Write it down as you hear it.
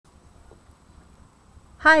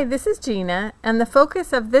Hi, this is Gina, and the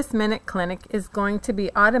focus of this Minute Clinic is going to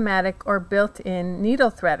be automatic or built-in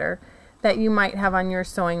needle threader that you might have on your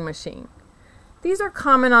sewing machine. These are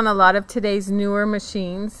common on a lot of today's newer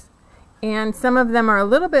machines, and some of them are a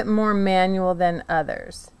little bit more manual than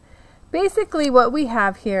others. Basically what we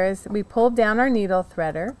have here is we pull down our needle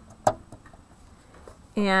threader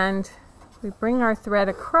and we bring our thread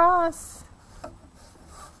across,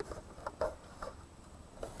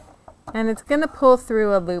 and it's going to pull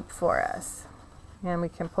through a loop for us. And we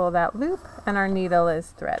can pull that loop and our needle is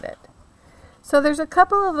threaded. So there's a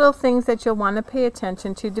couple of little things that you'll want to pay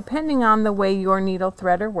attention to depending on the way your needle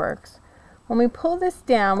threader works. When we pull this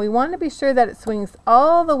down, we want to be sure that it swings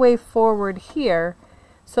all the way forward here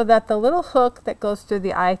so that the little hook that goes through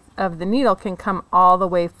the eye of the needle can come all the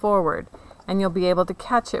way forward, and you'll be able to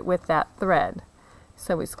catch it with that thread.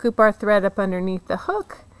 So we scoop our thread up underneath the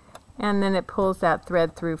hook, and then it pulls that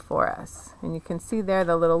thread through for us. And you can see there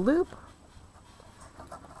the little loop.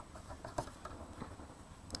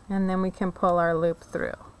 And then we can pull our loop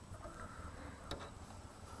through.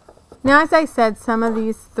 Now, as I said, some of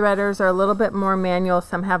these threaders are a little bit more manual.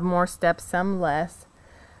 Some have more steps, some less.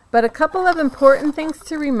 But a couple of important things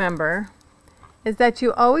to remember is that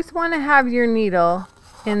you always want to have your needle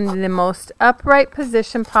in the most upright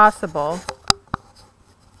position possible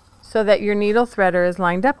so that your needle threader is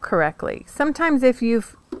lined up correctly. Sometimes if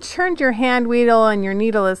you've turned your hand wheel and your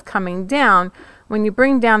needle is coming down, when you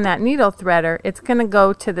bring down that needle threader, it's going to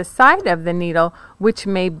go to the side of the needle, which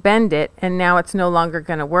may bend it, and now it's no longer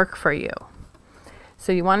going to work for you.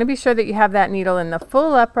 So you want to be sure that you have that needle in the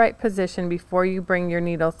full upright position before you bring your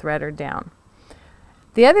needle threader down.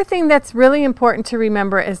 The other thing that's really important to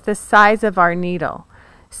remember is the size of our needle.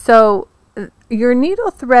 So your needle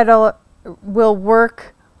threader will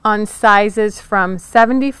work on sizes from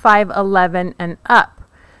 75/11 and up.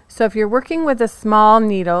 So if you're working with a small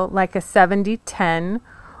needle like a 70/10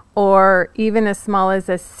 or even as small as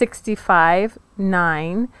a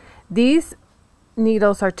 65/9, these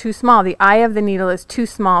needles are too small. The eye of the needle is too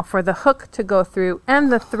small for the hook to go through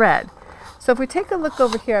and the thread. So if we take a look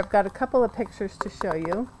over here, I've got a couple of pictures to show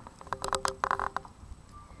you.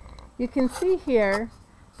 You can see here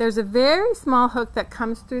there's a very small hook that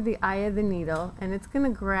comes through the eye of the needle, and it's going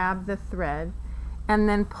to grab the thread and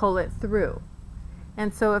then pull it through.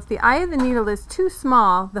 And so if the eye of the needle is too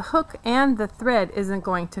small, the hook and the thread isn't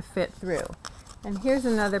going to fit through. And here's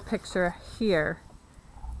another picture here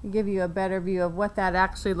to give you a better view of what that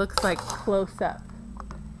actually looks like close up.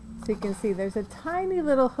 So you can see there's a tiny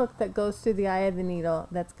little hook that goes through the eye of the needle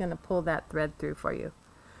that's going to pull that thread through for you.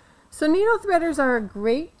 So needle threaders are a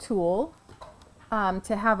great tool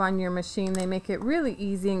to have on your machine. They make it really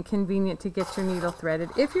easy and convenient to get your needle threaded.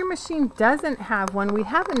 If your machine doesn't have one, we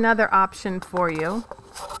have another option for you.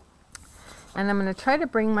 And I'm going to try to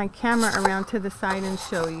bring my camera around to the side and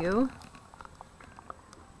show you.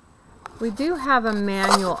 We do have a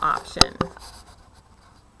manual option.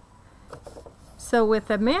 So with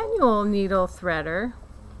a manual needle threader,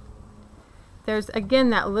 there's again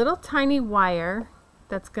that little tiny wire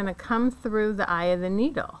that's going to come through the eye of the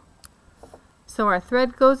needle. So our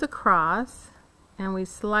thread goes across and we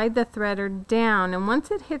slide the threader down, and once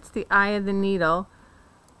it hits the eye of the needle,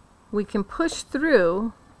 we can push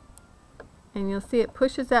through, and you'll see it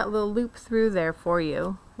pushes that little loop through there for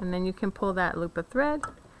you, and then you can pull that loop of thread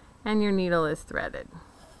and your needle is threaded.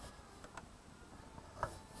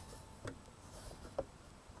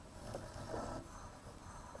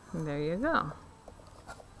 And there you go.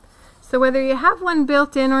 So whether you have one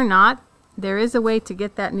built in or not, there is a way to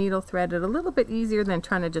get that needle threaded a little bit easier than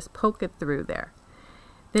trying to just poke it through there.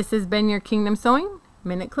 This has been your Kingdom Sewing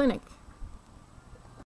Minute Clinic.